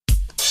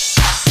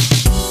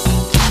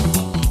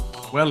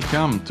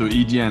Welcome to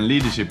EGN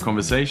Leadership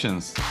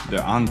Conversations,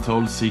 the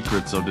untold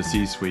secrets of the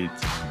C-suite.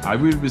 I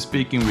will be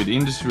speaking with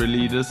industry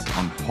leaders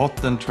on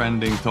hot and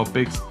trending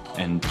topics.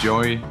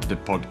 Enjoy the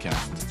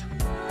podcast.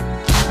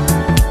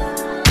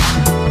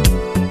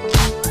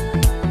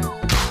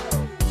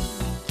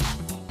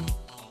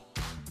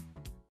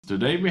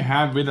 Today we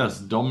have with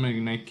us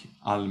Domnick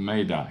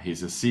Almeida.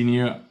 He's a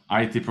senior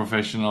IT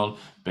professional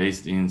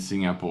based in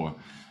Singapore.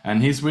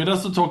 And he's with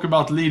us to talk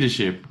about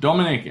leadership.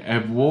 Domnick,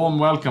 a warm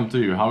welcome to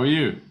you. How are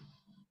you?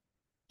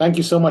 Thank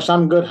you so much.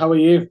 I'm good. How are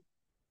you?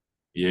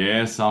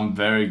 Yes, I'm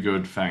very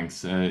good,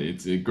 thanks.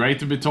 It's great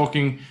to be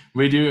talking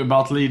with you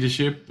about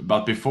leadership.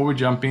 But before we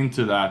jump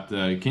into that,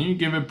 can you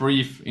give a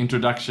brief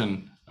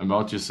introduction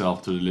about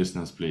yourself to the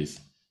listeners,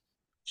 please?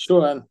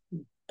 Sure. And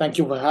thank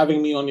you for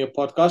having me on your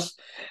podcast.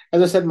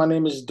 As I said, my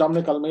name is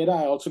Domnick Almeida.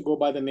 I also go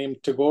by the name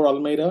Tagore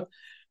Almeida.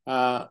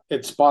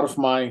 It's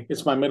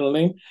my middle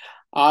name.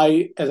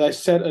 As I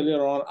said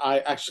earlier on, I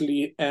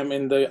actually am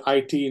in the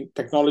IT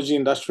technology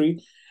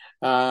industry.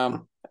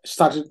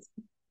 Started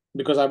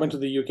because I went to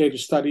the UK to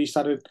study,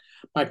 started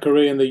my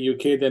career in the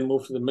UK, then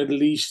moved to the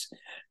Middle East,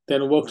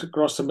 then worked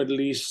across the Middle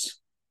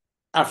East,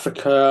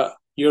 Africa,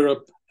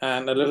 Europe,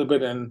 and a little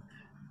bit in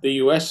the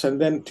US.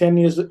 And then 10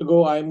 years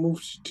ago, I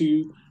moved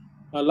to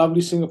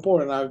lovely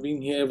Singapore, and I've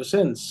been here ever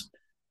since.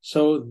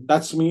 So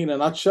that's me in a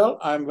nutshell.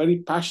 I'm very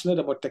passionate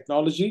about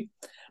technology,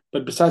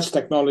 but besides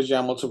technology,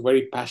 I'm also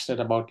very passionate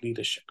about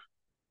leadership.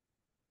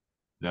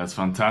 That's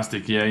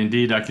fantastic. Yeah,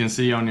 indeed. I can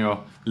see on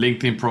your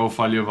LinkedIn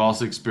profile you have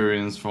also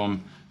experience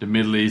from the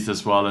Middle East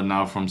as well, and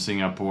now from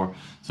Singapore.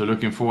 So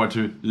looking forward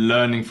to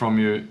learning from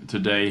you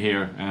today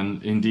here.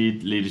 And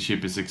indeed,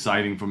 leadership is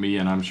exciting for me,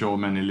 and I'm sure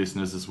many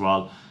listeners as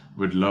well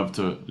would love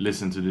to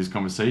listen to this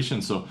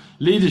conversation. So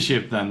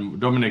leadership then,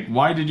 Domnick,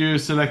 why did you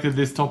select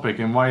this topic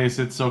and why is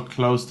it so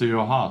close to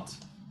your heart?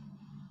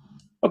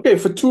 Okay,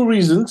 for two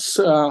reasons.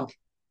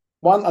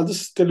 One, I'll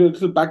just tell you a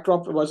little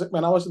backdrop. It was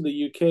when I was in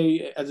the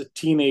UK as a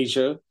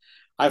teenager,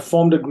 I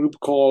formed a group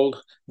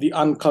called the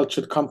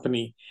Uncultured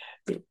Company.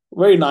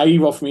 Very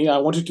naive of me. I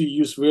wanted to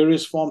use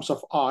various forms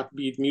of art,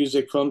 be it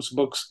music, films,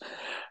 books,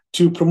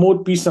 to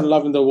promote peace and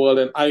love in the world.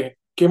 And I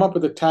came up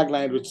with a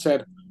tagline which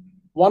said,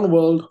 "One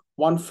world,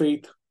 one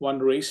faith, one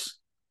race,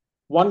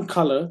 one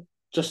color,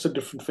 just a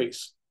different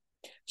face."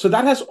 So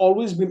that has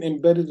always been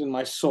embedded in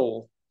my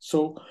soul.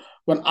 So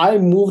when I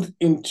moved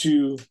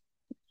into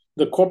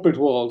the corporate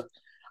world,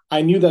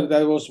 I knew that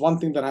there was one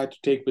thing that I had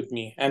to take with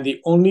me. And the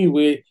only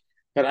way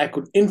that I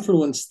could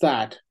influence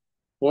that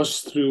was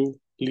through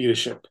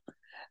leadership.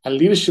 And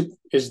leadership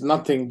is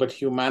nothing but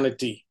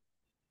humanity,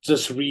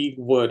 just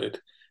reworded.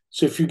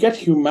 So if you get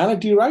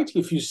humanity right,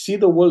 if you see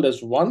the world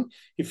as one,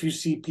 if you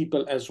see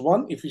people as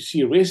one, if you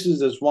see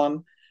races as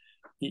one,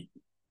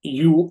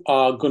 you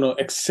are going to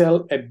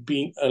excel at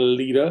being a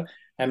leader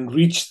and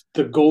reach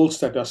the goals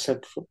that are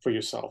set for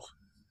yourself.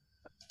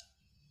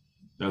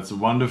 That's a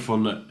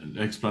wonderful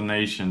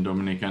explanation,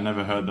 Domnick. I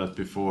never heard that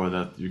before,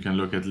 that you can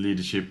look at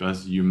leadership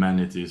as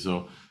humanity.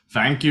 So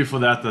thank you for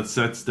that. That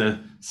sets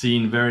the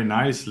scene very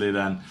nicely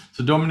then.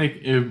 So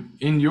Domnick,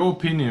 in your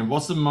opinion,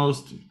 what's the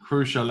most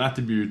crucial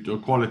attribute or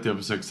quality of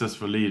a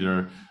successful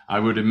leader? I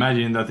would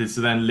imagine that it's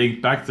then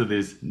linked back to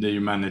the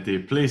humanity.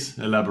 Please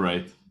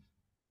elaborate.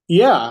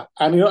 Yeah,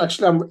 and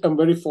actually, I'm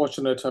very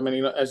fortunate. I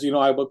mean, as you know,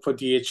 I work for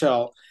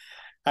DHL,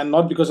 and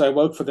not because I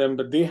work for them,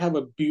 but they have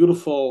a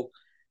beautiful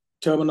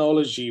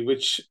terminology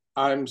which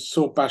I'm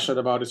so passionate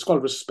about. It's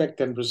called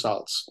respect and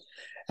results.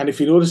 And if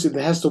you notice, it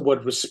has the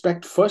word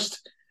respect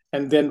first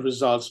and then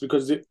results,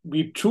 because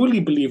we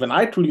truly believe, and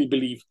I truly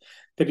believe,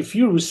 that if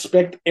you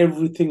respect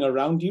everything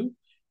around you,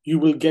 you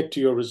will get to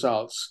your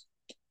results.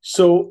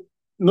 So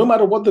no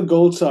matter what the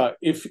goals are,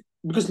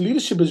 because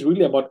leadership is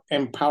really about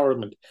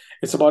empowerment.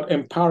 It's about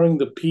empowering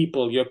the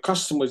people, your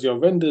customers, your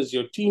vendors,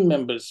 your team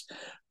members,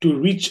 to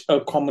reach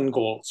a common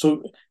goal.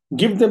 So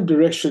give them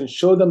direction,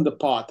 show them the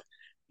path,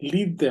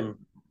 lead them,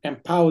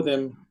 empower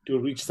them to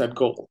reach that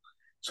goal.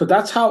 So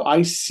that's how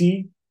I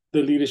see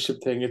the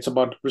leadership thing. It's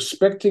about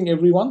respecting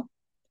everyone,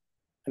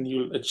 and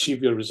you'll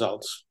achieve your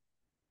results.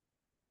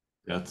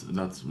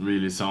 That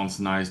really sounds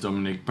nice,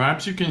 Domnick.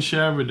 Perhaps you can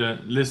share with the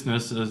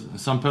listeners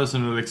some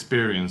personal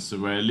experience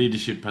where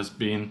leadership has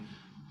been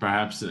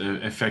perhaps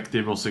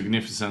effective or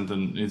significant,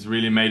 and it's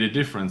really made a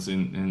difference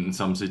in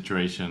some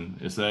situation.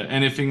 Is there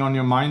anything on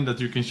your mind that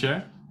you can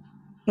share?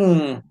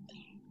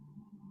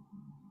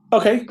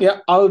 Okay,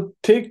 yeah, I'll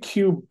take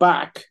you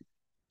back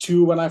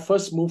to when I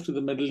first moved to the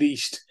Middle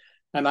East,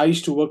 and I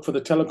used to work for the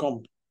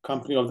telecom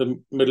company of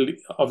the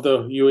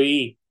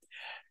UAE.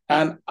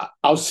 And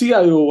our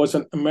CIO was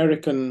an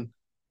American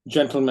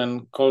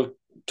gentleman called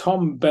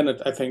Tom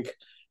Bennett, I think.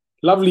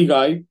 Lovely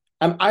guy.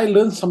 And I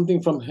learned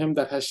something from him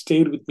that has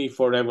stayed with me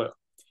forever.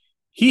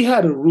 He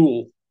had a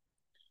rule.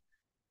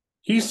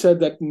 He said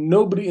that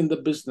nobody in the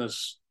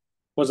business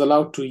was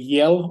allowed to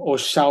yell or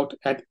shout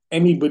at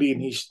anybody in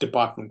his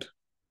department.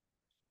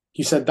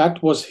 He said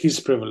that was his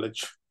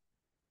privilege.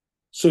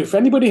 So if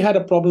anybody had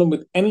a problem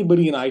with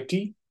anybody in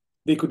IT,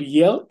 they could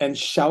yell and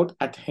shout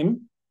at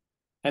him,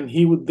 and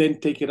he would then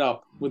take it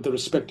up with the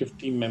respective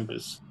team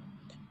members.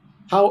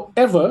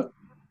 However,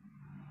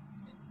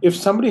 if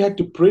somebody had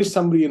to praise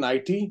somebody in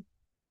IT,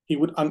 he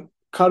would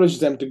encourage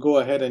them to go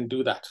ahead and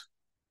do that.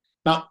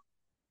 Now,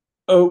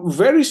 a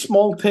very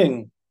small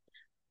thing,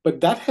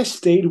 but that has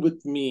stayed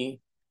with me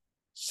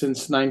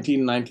since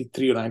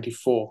 1993 or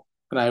 94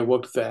 when I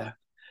worked there.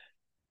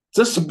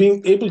 Just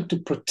being able to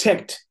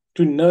protect,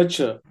 to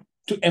nurture,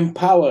 to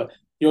empower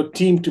your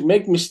team to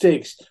make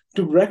mistakes,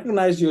 to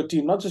recognize your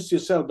team, not just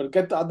yourself, but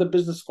get the other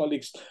business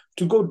colleagues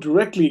to go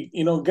directly,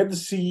 get the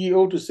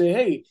CEO to say,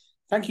 hey,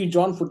 thank you,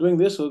 John, for doing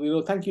this,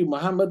 or, thank you,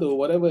 Mohammed, or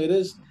whatever it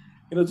is.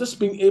 Just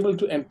being able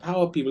to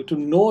empower people to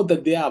know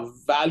that they are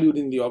valued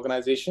in the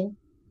organization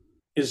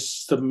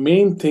is the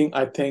main thing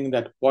I think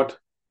that what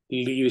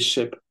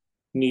leadership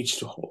needs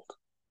to hold.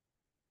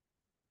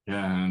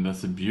 Yeah, and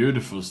that's a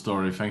beautiful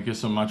story. Thank you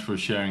so much for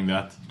sharing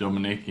that,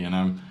 Dominic. And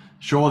I'm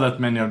sure that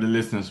many of the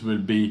listeners will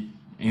be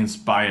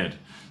inspired.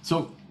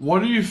 So, what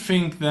do you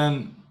think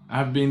then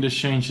have been the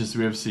changes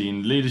we have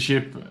seen?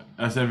 Leadership,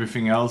 as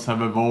everything else,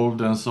 have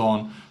evolved and so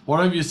on.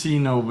 What have you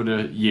seen over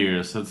the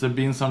years? Has there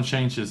been some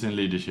changes in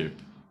leadership?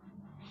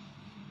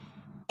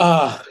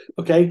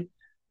 Okay.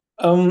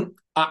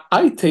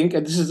 I think,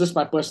 and this is just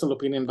my personal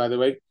opinion, by the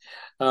way,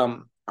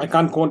 I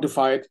can't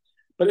quantify it,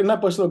 but in my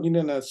personal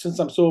opinion, since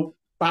I'm so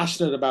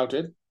passionate about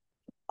it,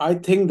 I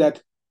think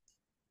that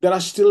there are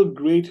still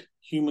great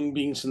human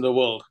beings in the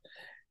world.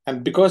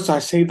 And because I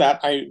say that,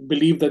 I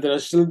believe that there are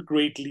still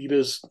great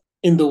leaders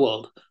in the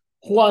world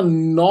who are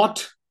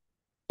not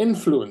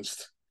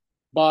influenced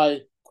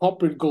by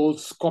corporate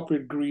goals,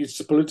 corporate greeds,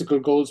 political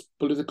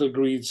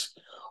greeds,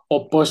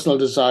 or personal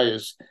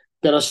desires.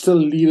 There are still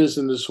leaders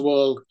in this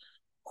world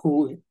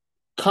who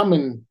come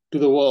into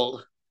the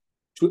world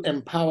to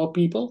empower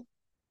people,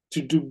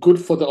 to do good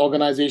for the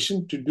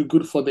organization, to do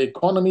good for the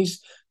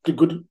economies, to do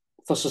good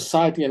for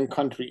society and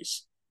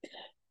countries.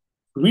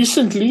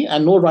 Recently,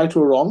 and no right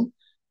or wrong,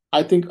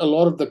 I think a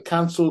lot of the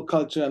cancel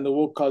culture and the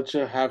woke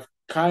culture have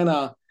kind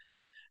of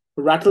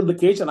rattled the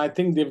cage, and I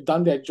think they've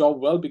done their job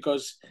well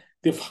because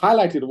they've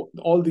highlighted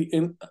all the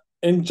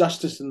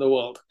injustice in the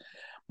world.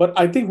 But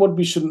I think what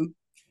we should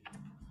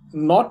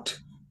not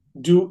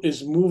do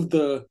is move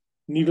the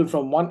needle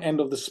from one end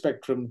of the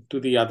spectrum to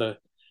the other.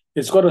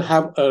 It's got to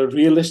have a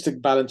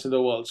realistic balance in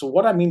the world. So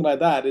what I mean by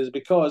that is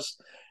because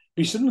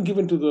we shouldn't give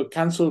into the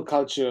cancel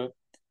culture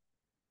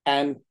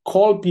and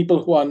call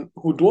people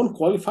who don't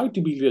qualify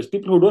to be leaders,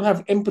 people who don't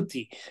have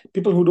empathy,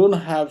 people who don't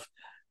have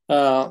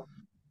the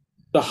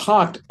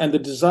heart and the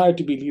desire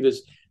to be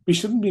leaders. We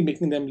shouldn't be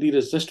making them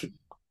leaders just to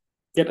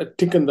get a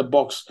tick in the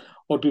box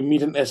or to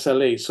meet an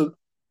SLA. So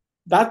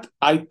that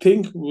I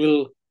think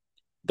will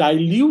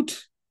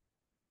dilute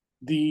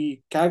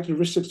the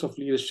characteristics of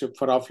leadership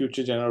for our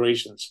future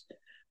generations.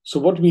 So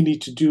what we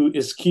need to do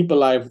is keep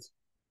alive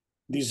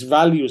these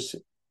values,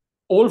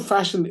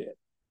 old-fashioned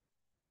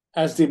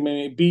as they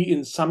may be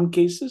in some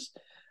cases,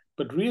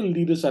 but real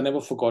leaders are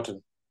never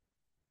forgotten.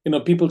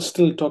 People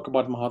still talk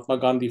about Mahatma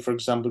Gandhi, for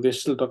example. They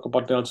still talk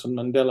about Nelson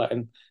Mandela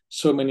and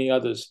so many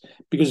others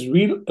because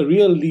real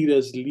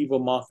leaders leave a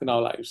mark in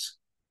our lives.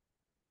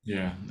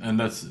 Yeah, and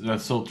that's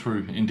so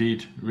true.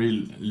 Indeed,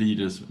 real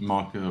leaders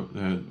mark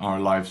our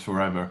lives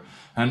forever.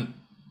 And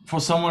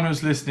for someone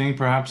who's listening,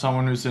 perhaps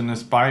someone who's an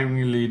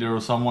aspiring leader or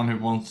someone who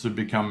wants to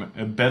become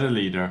a better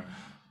leader,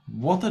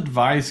 what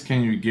advice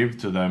can you give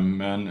to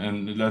them?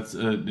 And let's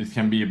it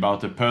can be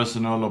about a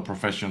personal or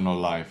professional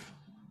life.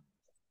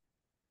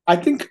 I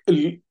think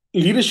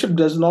leadership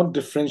does not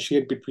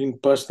differentiate between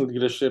personal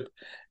leadership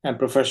and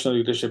professional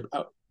leadership.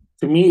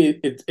 To me,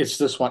 it's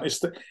this one. It's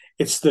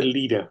the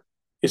leader.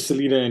 It's the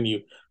leader in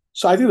you.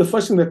 So I think the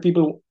first thing that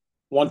people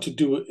want to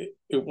do,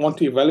 want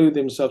to evaluate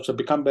themselves or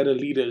become better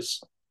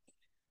leaders,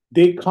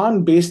 they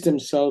can't base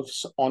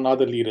themselves on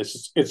other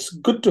leaders. It's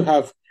good to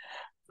have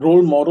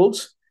role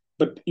models,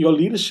 but your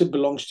leadership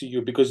belongs to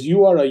you because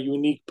you are a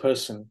unique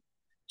person.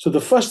 So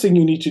the first thing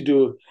you need to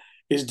do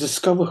is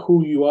discover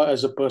who you are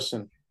as a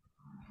person.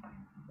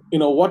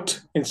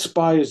 What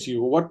inspires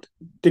you, what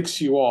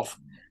ticks you off,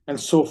 and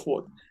so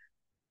forth.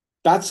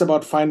 That's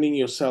about finding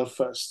yourself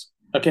first.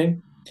 Okay.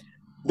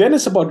 Then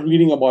it's about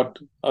reading about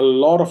a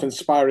lot of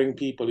inspiring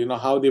people,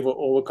 how they've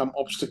overcome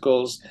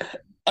obstacles,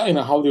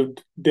 how they've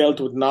dealt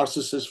with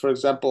narcissists, for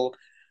example,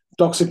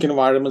 toxic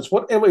environments,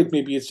 whatever it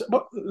may be. It's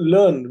about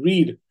learn,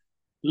 read,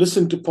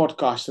 listen to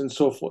podcasts, and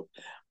so forth.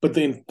 But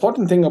the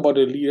important thing about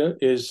a leader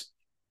is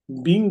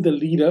being the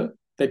leader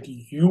that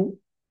you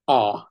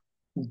are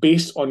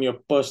based on your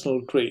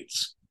personal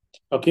traits,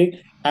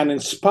 okay? And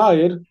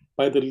inspired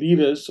by the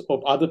leaders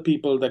of other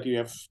people that you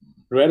have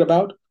read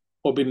about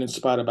or been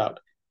inspired about.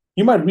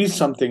 You might read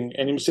something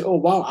and you say, oh,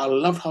 wow, I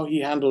love how he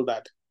handled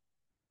that.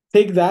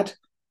 Take that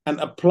and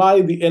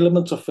apply the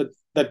elements of it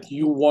that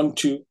you want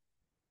to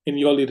in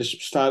your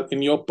leadership style,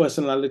 in your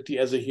personality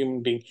as a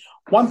human being.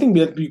 One thing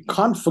that we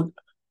can't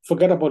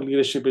forget about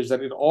leadership is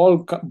that it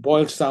all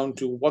boils down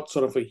to what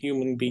sort of a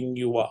human being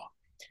you are.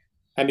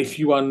 And if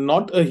you are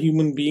not a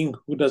human being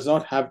who does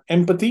not have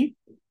empathy,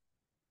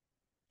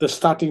 the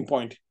starting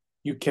point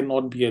you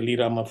cannot be a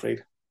leader, I'm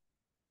afraid.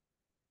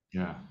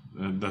 Yeah,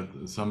 that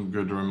some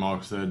good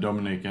remarks there,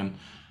 Dominic. And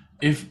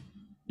if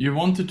you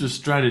wanted to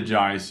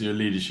strategize your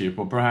leadership,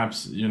 or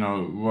perhaps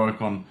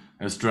work on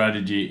a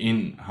strategy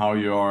in how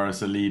you are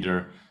as a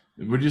leader,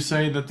 would you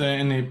say that there are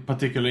any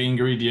particular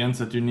ingredients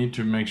that you need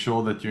to make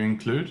sure that you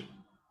include?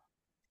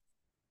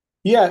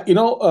 Yeah,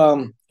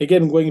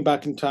 again, going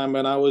back in time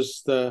when I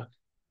was the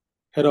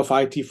head of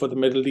IT for the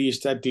Middle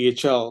East at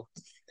DHL,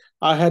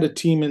 I had a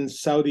team in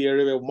Saudi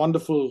Arabia, a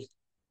wonderful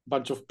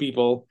bunch of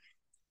people,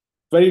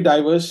 very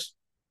diverse.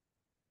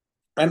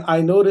 And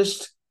I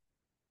noticed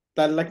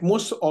that, like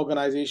most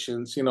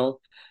organizations,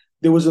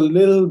 there was a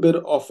little bit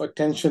of a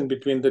tension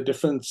between the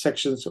different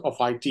sections of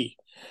IT.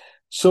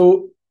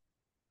 So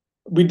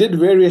we did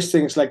various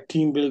things like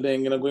team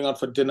building, going out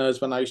for dinners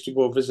when I used to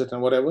go visit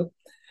and whatever.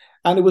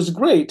 And it was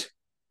great,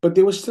 but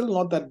there was still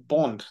not that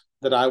bond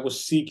that I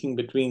was seeking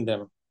between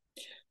them.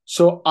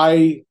 So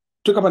I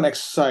took up an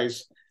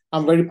exercise.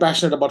 I'm very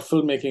passionate about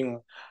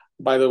filmmaking,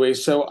 by the way.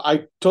 So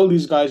I told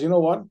these guys, you know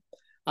what?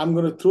 I'm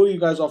going to throw you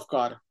guys off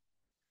guard.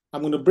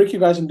 I'm going to break you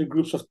guys into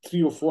groups of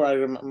 3 or 4. I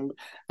remember.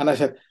 And I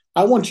said,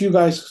 I want you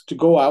guys to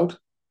go out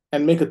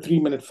and make a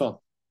 3-minute film.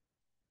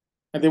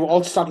 And they were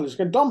all startled.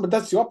 Said, Dom, but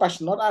that's your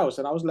passion, not ours.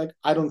 And I was like,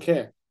 I don't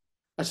care.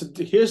 I said,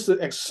 here's the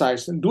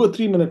exercise. And do a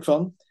 3-minute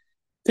film.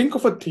 Think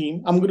of a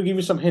theme. I'm going to give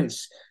you some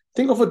hints.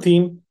 Think of a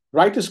theme,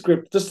 write a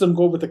script, just don't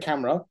go with the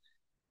camera,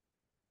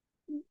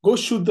 go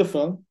shoot the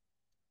film,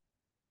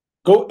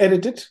 go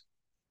edit it,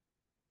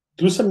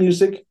 do some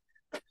music,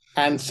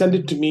 and send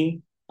it to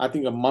me, I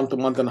think a month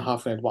and a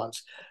half in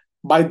advance.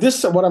 By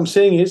this, what I'm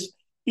saying is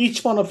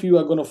each one of you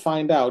are going to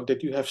find out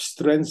that you have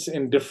strengths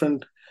in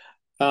different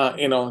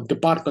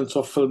departments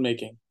of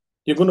filmmaking.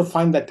 You're going to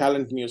find that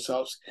talent in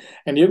yourselves,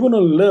 and you're going to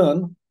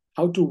learn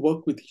how to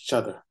work with each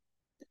other.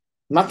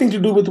 Nothing to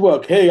do with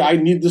work. Hey, I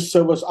need this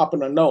service up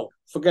and no,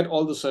 forget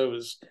all the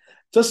servers.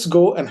 Just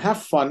go and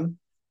have fun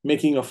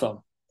making a film.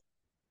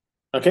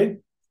 Okay?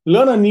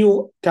 Learn a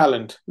new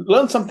talent.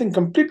 Learn something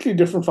completely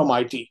different from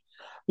IT.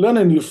 Learn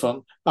a new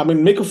film.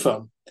 Make a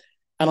film.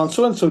 And on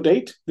so and so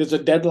date, there's a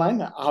deadline,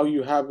 how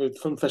you have with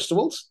film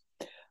festivals.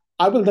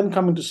 I will then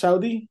come into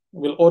Saudi.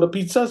 We'll order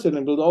pizzas and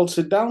then we'll all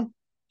sit down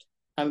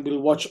and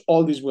we'll watch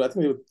all these. I think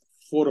there were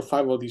 4 or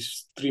 5 of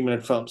these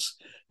 3-minute films.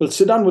 We'll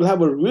sit down, we'll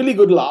have a really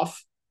good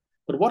laugh.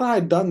 But what I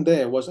had done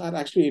there was I'd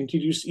actually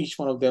introduced each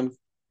one of them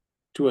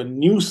to a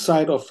new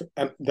side of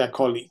their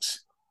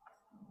colleagues.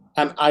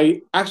 And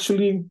I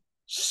actually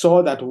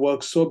saw that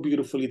work so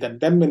beautifully that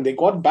then when they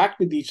got back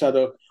with each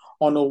other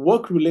on a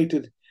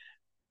work-related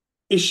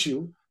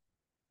issue,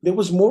 there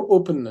was more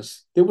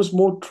openness, there was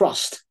more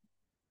trust.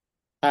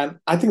 And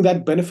I think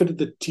that benefited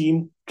the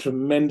team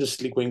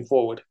tremendously going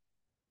forward.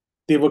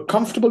 They were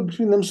comfortable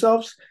between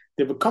themselves,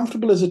 they were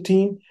comfortable as a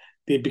team,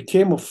 they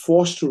became a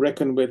force to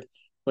reckon with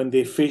when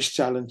they face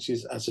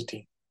challenges as a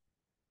team.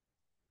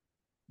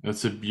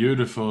 That's a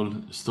beautiful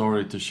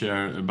story to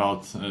share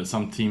about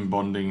some team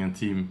bonding and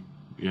team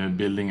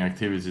building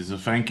activities. So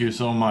thank you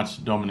so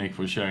much, Dominic,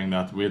 for sharing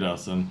that with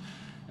us. And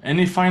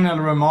any final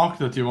remark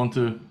that you want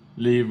to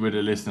leave with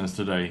the listeners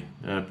today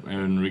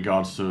in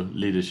regards to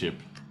leadership?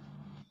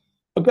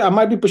 Okay, I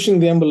might be pushing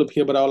the envelope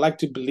here, but I would like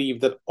to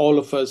believe that all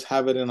of us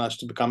have it in us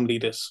to become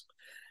leaders.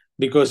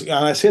 Because,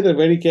 and I say that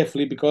very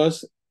carefully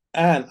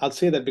and I'll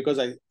say that because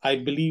I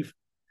believe,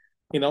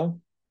 we're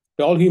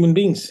all human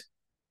beings.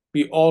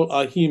 We all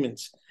are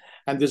humans.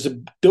 And there's a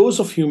dose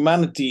of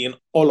humanity in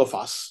all of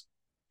us.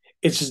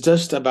 It's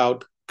just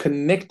about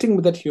connecting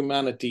with that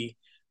humanity,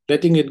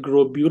 letting it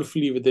grow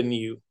beautifully within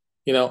you,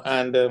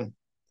 and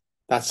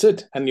that's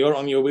it. And you're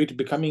on your way to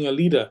becoming a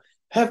leader.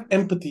 Have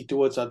empathy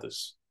towards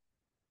others.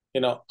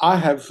 I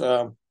have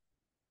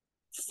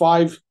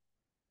 5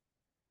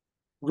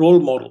 role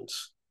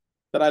models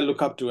that I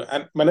look up to.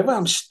 And whenever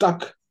I'm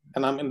stuck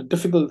and I'm in a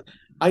difficult,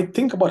 I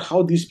think about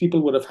how these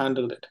people would have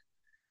handled it.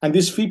 And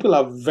these people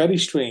are very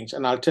strange.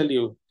 And I'll tell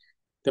you,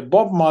 they're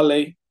Bob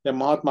Marley, they're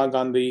Mahatma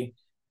Gandhi,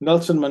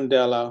 Nelson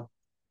Mandela,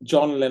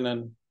 John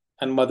Lennon,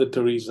 and Mother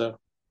Teresa.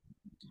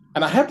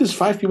 And I have these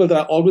 5 people that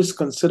I always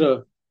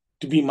consider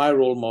to be my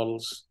role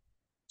models.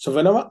 So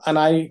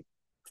I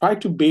try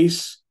to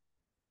base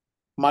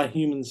my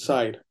human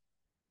side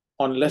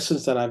on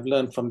lessons that I've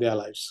learned from their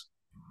lives.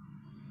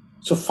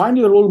 So find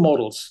your role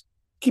models.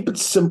 Keep it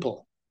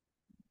simple.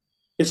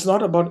 It's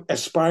not about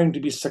aspiring to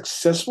be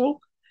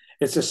successful.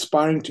 It's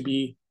aspiring to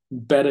be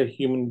better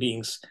human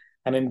beings.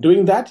 And in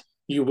doing that,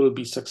 you will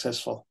be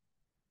successful.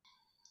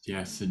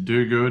 Yes,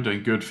 do good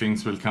and good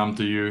things will come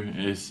to you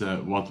is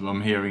what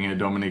I'm hearing here,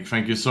 Dominic.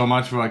 Thank you so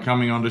much for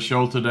coming on the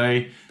show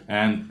today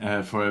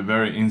and for a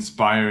very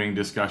inspiring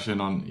discussion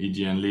on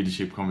EG and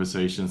leadership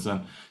conversations.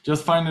 And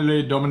just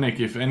finally, Dominic,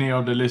 if any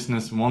of the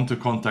listeners want to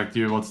contact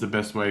you, what's the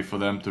best way for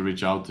them to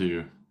reach out to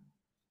you?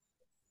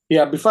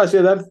 Yeah, before I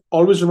say that,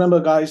 always remember,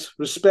 guys,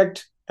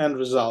 respect and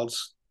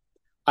results.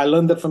 I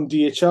learned that from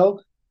DHL,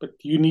 but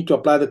you need to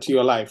apply that to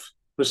your life.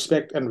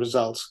 Respect and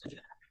results.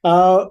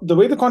 The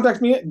way to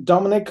contact me,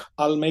 Domnick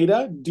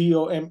Almeida,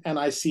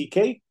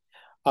 Domnick,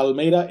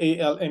 Almeida,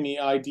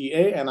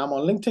 Almeida, and I'm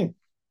on LinkedIn.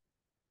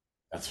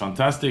 That's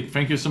fantastic.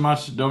 Thank you so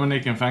much,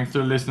 Dominic, and thanks to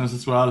the listeners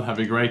as well. Have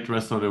a great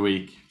rest of the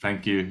week.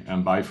 Thank you,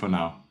 and bye for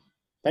now.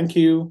 Thank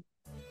you.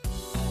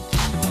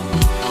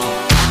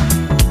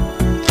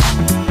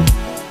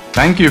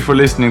 Thank you for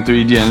listening to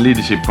EGN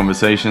Leadership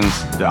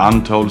Conversations, the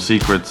untold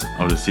secrets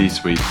of the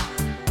C-suite.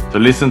 To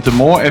listen to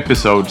more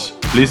episodes,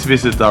 please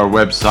visit our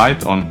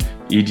website on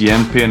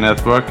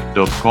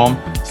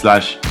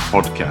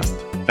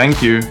egnpeernetwork.com/podcast.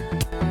 Thank you.